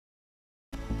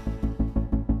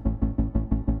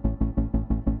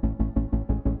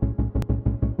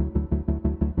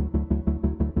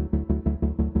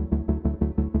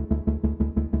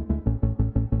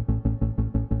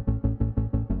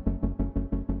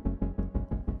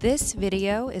This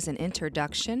video is an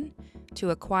introduction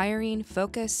to acquiring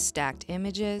focus stacked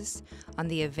images on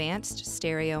the Advanced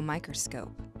Stereo Microscope.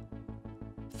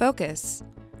 Focus,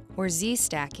 or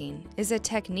Z-stacking, is a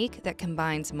technique that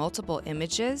combines multiple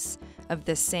images of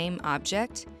the same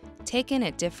object taken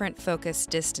at different focus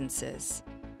distances.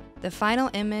 The final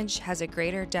image has a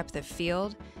greater depth of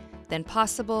field than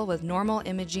possible with normal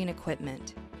imaging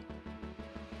equipment.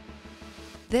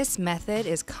 This method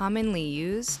is commonly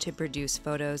used to produce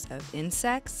photos of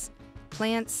insects,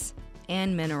 plants,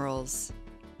 and minerals.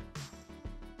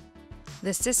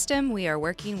 The system we are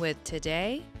working with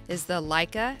today is the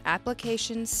Leica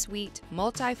Application Suite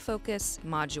Multifocus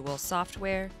Module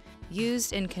software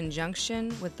used in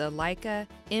conjunction with the Leica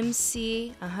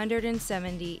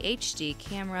MC170 HD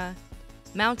camera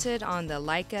mounted on the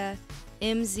Leica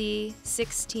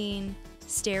MZ16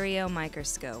 stereo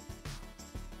microscope.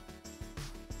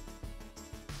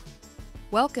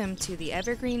 Welcome to the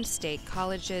Evergreen State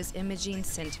College's Imaging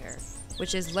Center,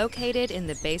 which is located in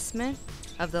the basement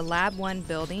of the Lab 1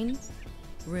 building,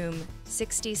 room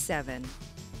 67.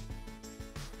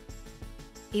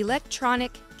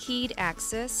 Electronic keyed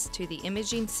access to the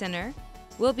Imaging Center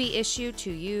will be issued to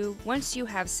you once you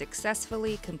have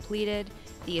successfully completed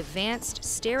the Advanced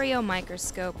Stereo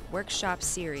Microscope Workshop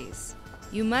Series.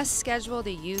 You must schedule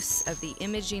the use of the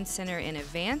Imaging Center in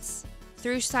advance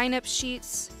through sign-up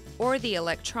sheets or the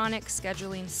electronic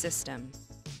scheduling system.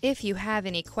 If you have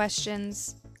any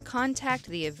questions, contact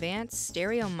the Advanced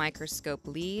Stereo Microscope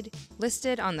lead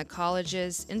listed on the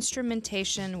college's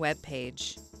instrumentation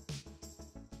webpage.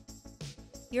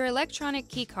 Your electronic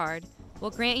keycard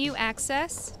will grant you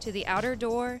access to the outer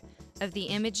door of the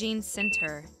Imaging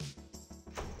Center.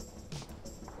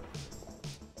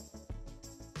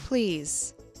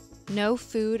 Please, no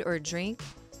food or drink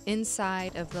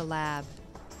inside of the lab.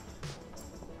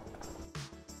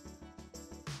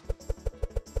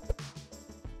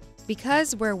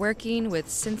 Because we're working with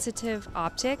sensitive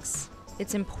optics,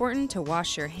 it's important to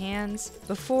wash your hands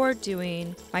before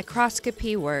doing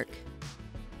microscopy work.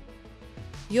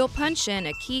 You'll punch in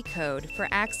a key code for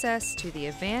access to the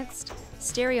Advanced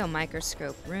Stereo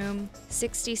Microscope Room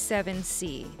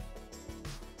 67C.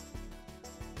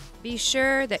 Be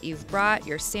sure that you've brought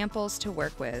your samples to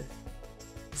work with.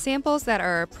 Samples that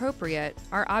are appropriate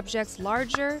are objects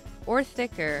larger or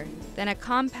thicker than a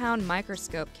compound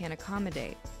microscope can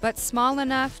accommodate, but small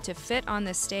enough to fit on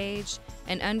the stage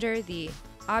and under the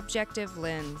objective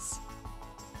lens.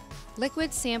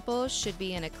 Liquid samples should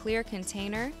be in a clear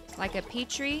container, like a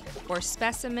petri or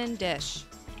specimen dish.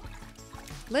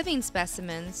 Living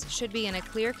specimens should be in a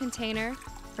clear container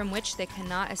from which they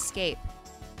cannot escape.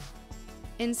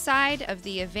 Inside of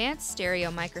the Advanced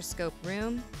Stereo Microscope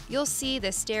room, you'll see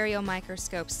the stereo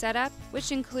microscope setup,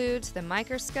 which includes the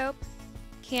microscope,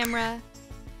 camera,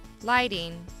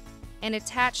 lighting, and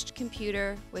attached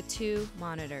computer with 2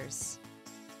 monitors.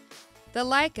 The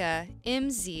Leica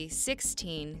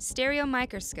MZ16 stereo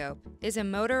microscope is a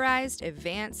motorized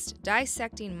advanced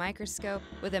dissecting microscope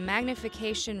with a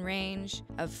magnification range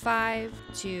of 5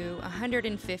 to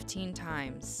 115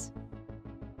 times.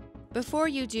 Before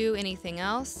you do anything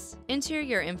else, enter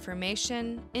your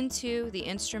information into the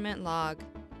instrument log.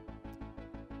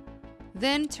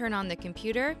 Then turn on the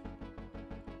computer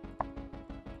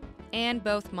and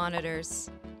both monitors.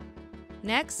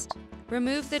 Next,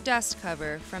 remove the dust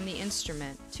cover from the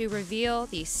instrument to reveal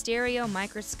the stereo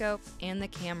microscope and the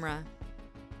camera.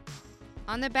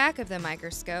 On the back of the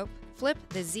microscope, flip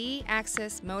the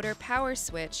Z-axis motor power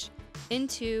switch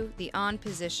into the on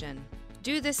position.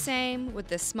 Do the same with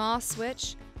the small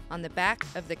switch on the back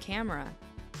of the camera.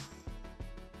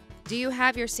 Do you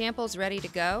have your samples ready to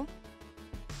go?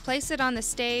 Place it on the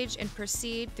stage and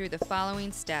proceed through the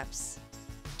following steps.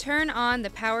 Turn on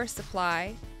the power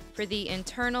supply for the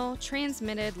internal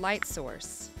transmitted light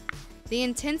source. The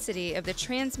intensity of the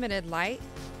transmitted light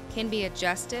can be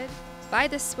adjusted by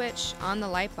the switch on the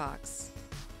light box.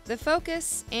 The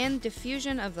focus and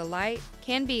diffusion of the light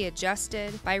can be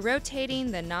adjusted by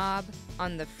rotating the knob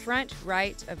on the front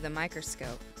right of the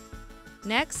microscope.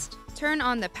 Next, turn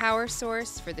on the power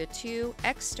source for the 2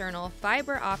 external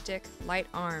fiber optic light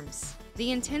arms.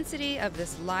 The intensity of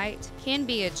this light can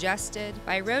be adjusted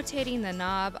by rotating the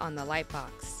knob on the light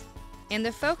box, and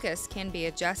the focus can be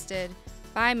adjusted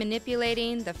by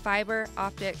manipulating the fiber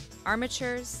optic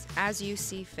armatures as you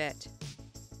see fit.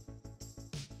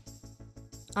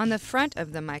 On the front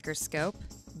of the microscope,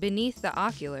 beneath the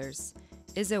oculars,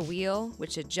 is a wheel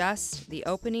which adjusts the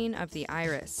opening of the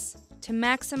iris. To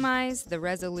maximize the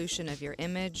resolution of your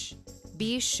image,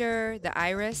 be sure the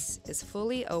iris is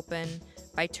fully open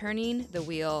by turning the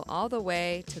wheel all the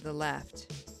way to the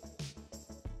left.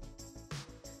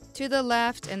 To the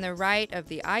left and the right of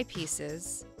the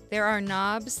eyepieces, there are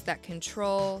knobs that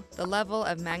control the level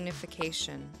of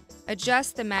magnification.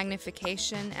 Adjust the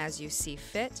magnification as you see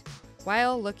fit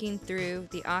while looking through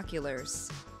the oculars.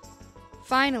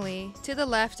 Finally, to the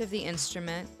left of the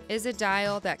instrument is a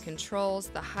dial that controls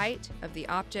the height of the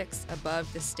optics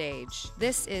above the stage.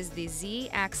 This is the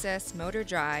Z-axis motor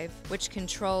drive, which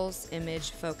controls image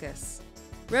focus.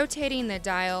 Rotating the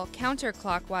dial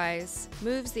counterclockwise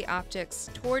moves the optics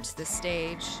towards the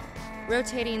stage.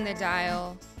 Rotating the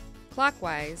dial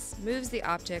clockwise moves the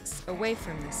optics away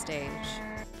from the stage.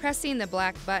 Pressing the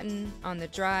black button on the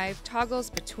drive toggles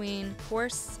between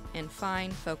coarse and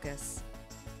fine focus.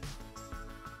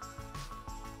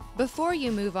 Before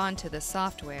you move on to the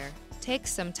software, take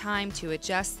some time to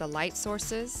adjust the light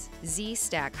sources,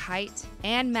 Z-stack height,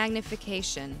 and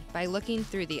magnification by looking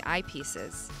through the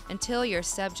eyepieces until your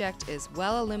subject is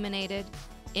well illuminated,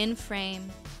 in frame,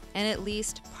 and at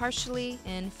least partially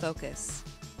in focus.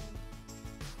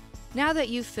 Now that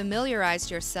you've familiarized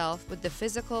yourself with the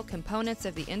physical components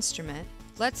of the instrument,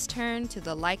 let's turn to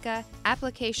the Leica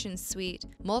Application Suite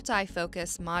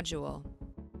Multi-Focus module.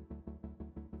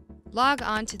 Log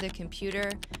on to the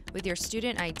computer with your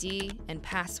student ID and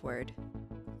password.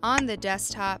 On the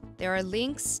desktop, there are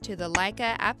links to the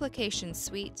Leica Application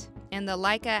Suite and the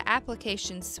Leica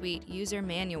Application Suite User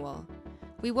Manual.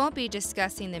 We won't be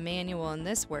discussing the manual in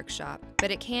this workshop,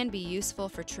 but it can be useful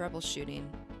for troubleshooting.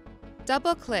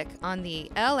 Double-click on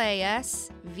the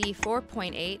LAS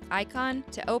v4.8 icon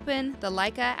to open the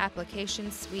Leica Application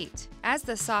Suite. As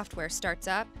the software starts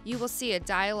up, you will see a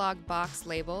dialog box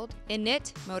labeled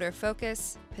Init Motor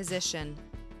Focus Position.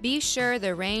 Be sure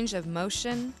the range of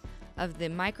motion of the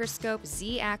microscope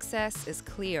Z-axis is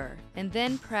clear, and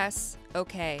then press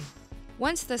OK.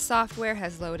 Once the software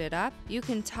has loaded up, you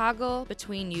can toggle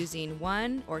between using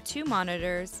one or two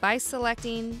monitors by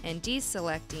selecting and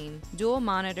deselecting dual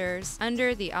monitors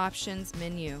under the Options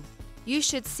menu. You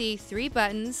should see three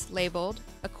buttons labeled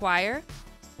Acquire,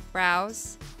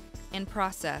 Browse, and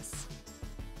Process.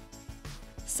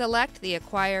 Select the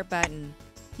Acquire button.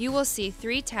 You will see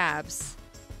three tabs: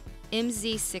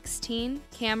 MZ16,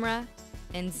 Camera,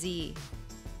 and Z.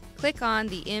 Click on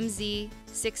the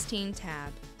MZ16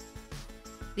 tab.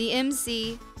 The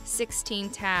MZ16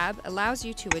 tab allows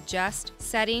you to adjust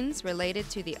settings related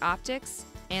to the optics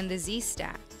and the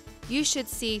Z-stack. You should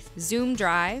see Zoom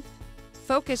Drive,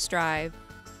 Focus Drive,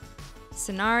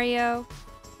 Scenario,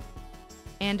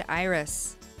 and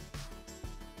Iris.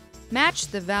 Match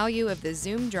the value of the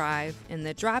Zoom Drive in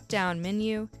the drop-down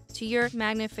menu to your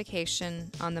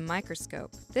magnification on the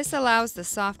microscope. This allows the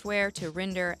software to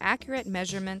render accurate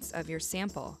measurements of your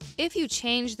sample. If you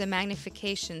change the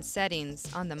magnification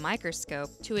settings on the microscope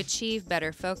to achieve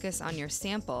better focus on your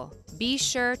sample, be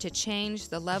sure to change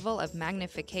the level of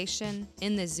magnification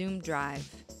in the Zoom Drive.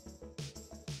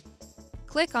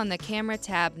 Click on the Camera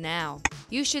tab now.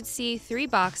 You should see three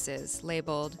boxes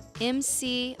labeled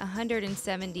MC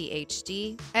 170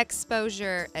 HD,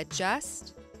 Exposure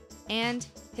Adjust, and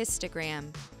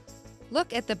Histogram.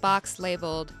 Look at the box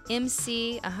labeled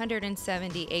MC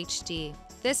 170 HD.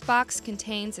 This box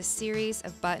contains a series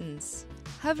of buttons.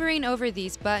 Hovering over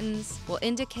these buttons will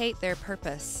indicate their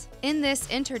purpose. In this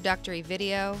introductory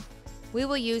video, we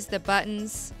will use the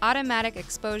buttons Automatic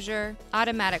Exposure,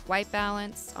 Automatic White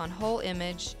Balance on whole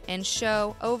image, and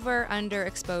Show Over/Under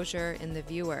Exposure in the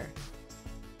viewer.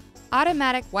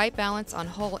 Automatic White Balance on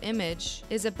whole image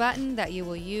is a button that you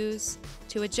will use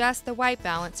to adjust the white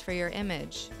balance for your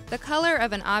image. The color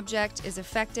of an object is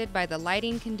affected by the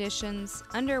lighting conditions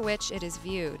under which it is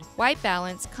viewed. White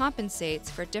balance compensates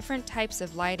for different types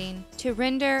of lighting to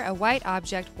render a white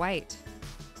object white.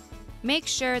 Make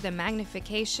sure the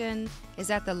magnification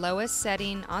is at the lowest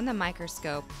setting on the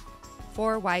microscope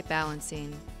for white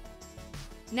balancing.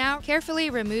 Now, carefully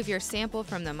remove your sample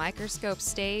from the microscope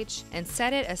stage and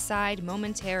set it aside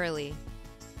momentarily.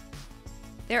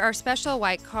 There are special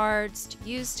white cards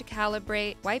used to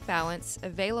calibrate white balance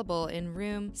available in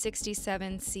room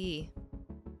 67C.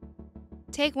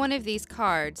 Take one of these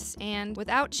cards and,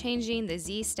 without changing the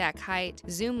Z-stack height,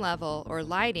 zoom level, or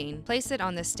lighting, place it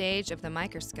on the stage of the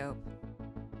microscope.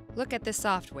 Look at the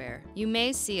software. You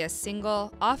may see a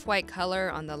single off-white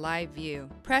color on the live view.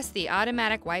 Press the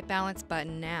Automatic White Balance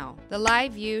button now. The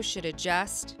live view should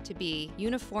adjust to be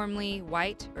uniformly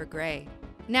white or gray.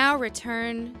 Now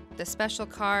return the special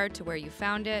card to where you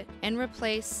found it and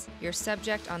replace your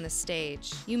subject on the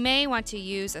stage. You may want to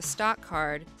use a stock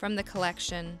card from the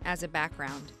collection as a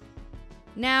background.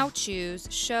 Now choose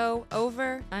Show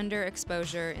Over/Under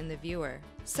Exposure in the viewer.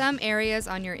 Some areas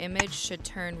on your image should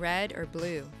turn red or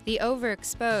blue. The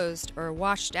overexposed or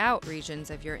washed out regions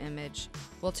of your image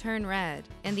will turn red,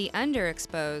 and the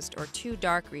underexposed or too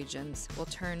dark regions will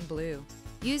turn blue.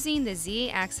 Using the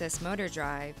Z-axis motor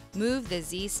drive, move the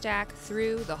Z-stack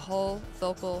through the whole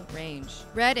focal range.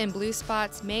 Red and blue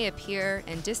spots may appear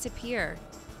and disappear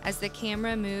as the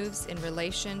camera moves in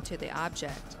relation to the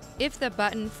object. If the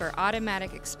button for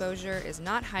automatic exposure is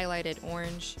not highlighted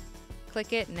orange,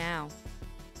 click it now.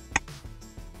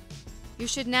 You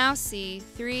should now see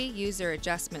 3 user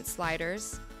adjustment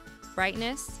sliders: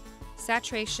 brightness,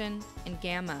 saturation, and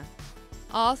gamma.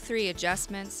 All 3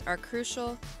 adjustments are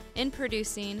crucial in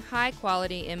producing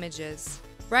high-quality images.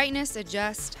 Brightness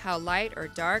adjusts how light or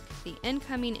dark the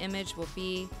incoming image will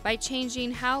be by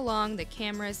changing how long the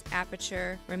camera's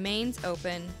aperture remains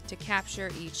open to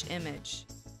capture each image.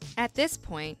 At this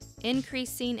point,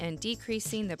 increasing and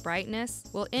decreasing the brightness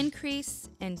will increase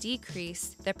and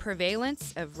decrease the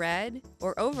prevalence of red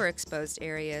or overexposed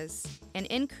areas, and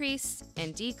increase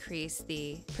and decrease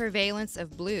the prevalence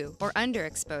of blue or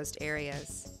underexposed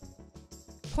areas.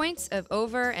 Points of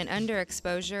over and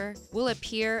underexposure will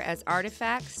appear as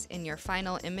artifacts in your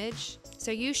final image,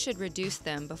 so you should reduce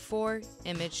them before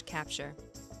image capture.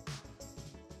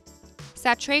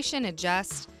 Saturation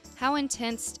adjusts how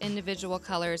intense individual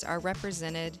colors are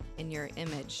represented in your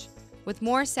image, with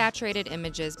more saturated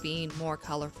images being more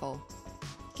colorful.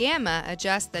 Gamma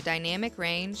adjusts the dynamic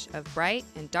range of bright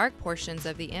and dark portions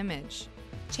of the image,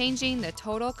 changing the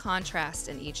total contrast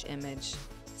in each image.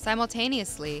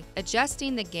 Simultaneously,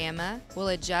 adjusting the gamma will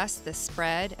adjust the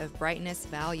spread of brightness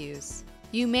values.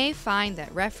 You may find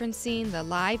that referencing the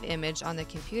live image on the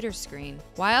computer screen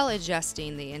while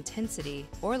adjusting the intensity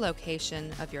or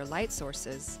location of your light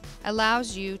sources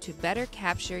allows you to better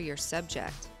capture your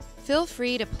subject. Feel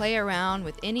free to play around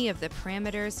with any of the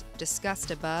parameters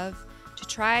discussed above to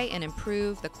try and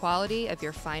improve the quality of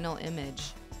your final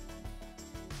image.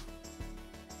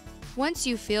 Once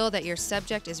you feel that your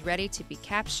subject is ready to be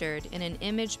captured in an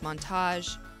image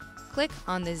montage, click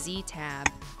on the Z tab.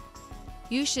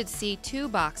 You should see 2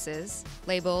 boxes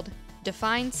labeled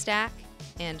Define Stack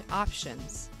and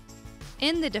Options.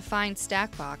 In the Define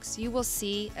Stack box, you will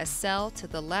see a cell to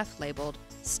the left labeled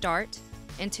Start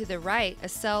and to the right a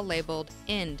cell labeled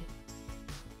End.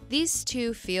 These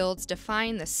 2 fields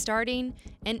define the starting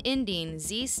and ending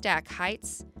Z-stack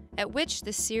heights at which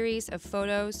the series of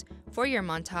photos for your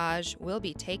montage will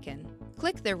be taken.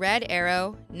 Click the red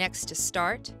arrow next to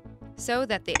Start so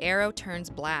that the arrow turns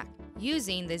black.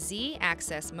 Using the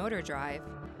Z-axis motor drive,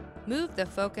 move the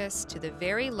focus to the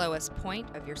very lowest point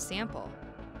of your sample.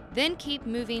 Then keep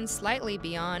moving slightly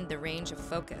beyond the range of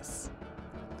focus.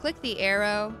 Click the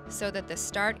arrow so that the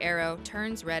Start arrow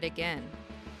turns red again.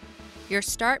 Your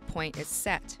start point is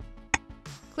set.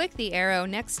 Click the arrow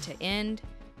next to End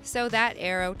so that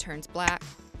arrow turns black,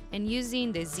 and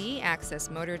using the Z-axis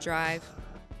motor drive,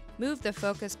 move the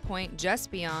focus point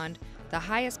just beyond the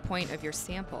highest point of your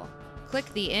sample.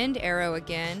 Click the End arrow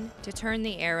again to turn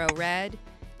the arrow red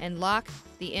and lock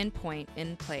the end point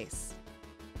in place.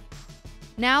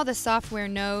 Now the software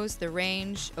knows the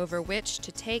range over which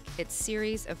to take its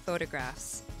series of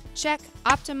photographs. Check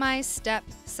Optimize Step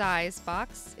Size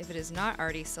box if it is not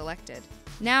already selected.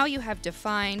 Now you have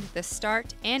defined the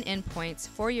start and end points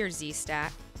for your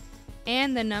Z-stack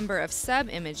and the number of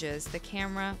sub-images the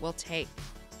camera will take.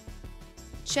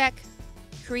 Check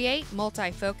Create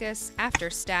Multifocus after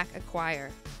Stack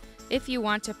Acquire if you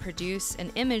want to produce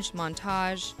an image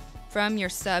montage from your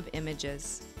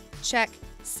sub-images. Check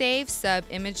Save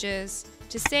Sub-Images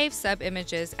to save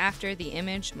sub-images after the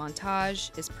image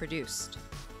montage is produced.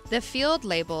 The field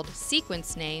labeled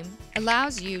Sequence Name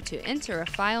allows you to enter a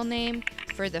file name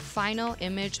for the final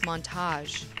image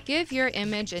montage. Give your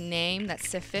image a name that's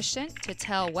sufficient to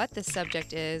tell what the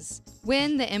subject is,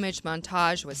 when the image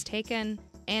montage was taken,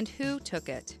 and who took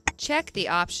it. Check the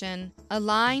option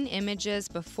Align Images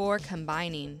Before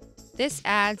Combining. This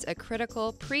adds a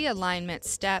critical pre-alignment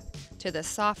step to the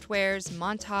software's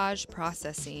montage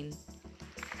processing.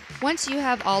 Once you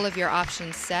have all of your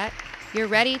options set, you're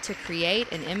ready to create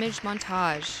an image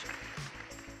montage.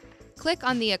 Click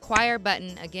on the Acquire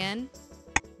button again,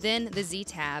 then the Z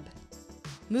tab.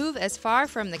 Move as far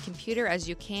from the computer as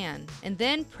you can, and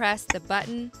then press the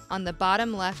button on the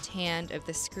bottom left hand of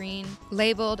the screen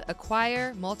labeled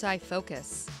Acquire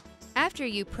Multifocus. After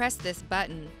you press this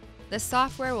button, the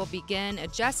software will begin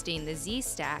adjusting the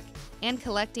Z-stack and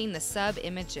collecting the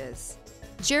sub-images.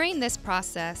 During this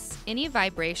process, any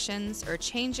vibrations or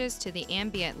changes to the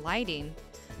ambient lighting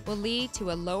will lead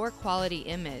to a lower quality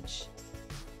image.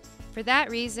 For that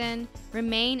reason,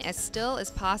 remain as still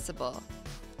as possible.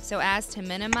 so as to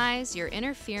minimize your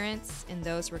interference in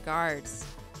those regards.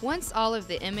 Once all of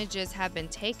the images have been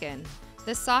taken,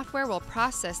 the software will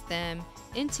process them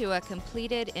into a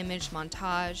completed image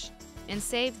montage and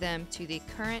save them to the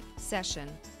current session.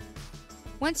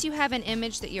 Once you have an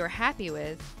image that you are happy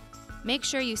with, make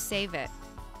sure you save it.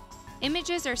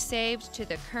 Images are saved to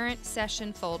the current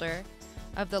session folder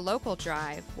of the local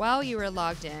drive while you are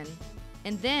logged in,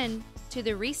 and then to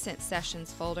the recent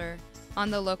sessions folder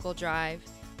on the local drive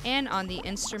and on the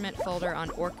instrument folder on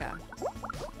Orca.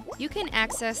 You can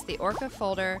access the Orca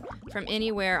folder from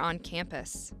anywhere on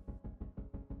campus.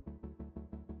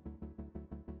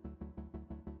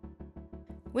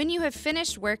 When you have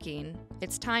finished working,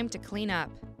 it's time to clean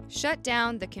up. Shut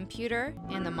down the computer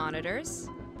and the monitors.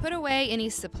 Put away any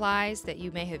supplies that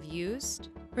you may have used.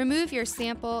 Remove your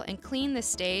sample and clean the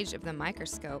stage of the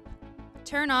microscope.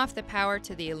 Turn off the power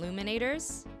to the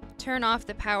illuminators. Turn off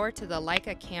the power to the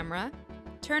Leica camera.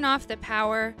 Turn off the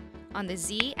power on the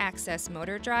Z-axis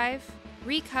motor drive.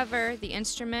 Recover the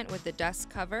instrument with the dust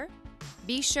cover.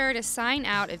 Be sure to sign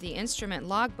out of the instrument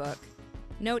logbook.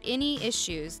 Note any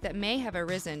issues that may have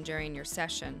arisen during your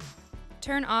session.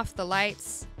 Turn off the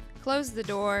lights, close the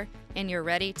door, and you're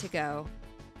ready to go.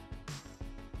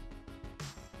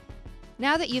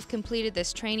 Now that you've completed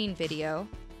this training video,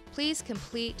 please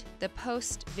complete the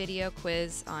post-video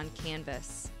quiz on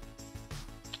Canvas.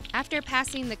 After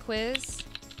passing the quiz,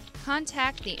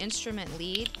 contact the instrument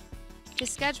lead to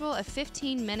schedule a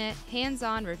 15-minute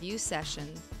hands-on review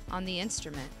session on the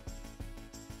instrument.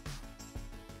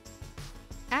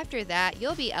 After that,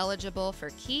 you'll be eligible for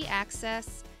key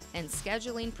access and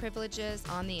scheduling privileges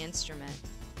on the instrument.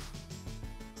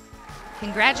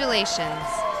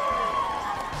 Congratulations!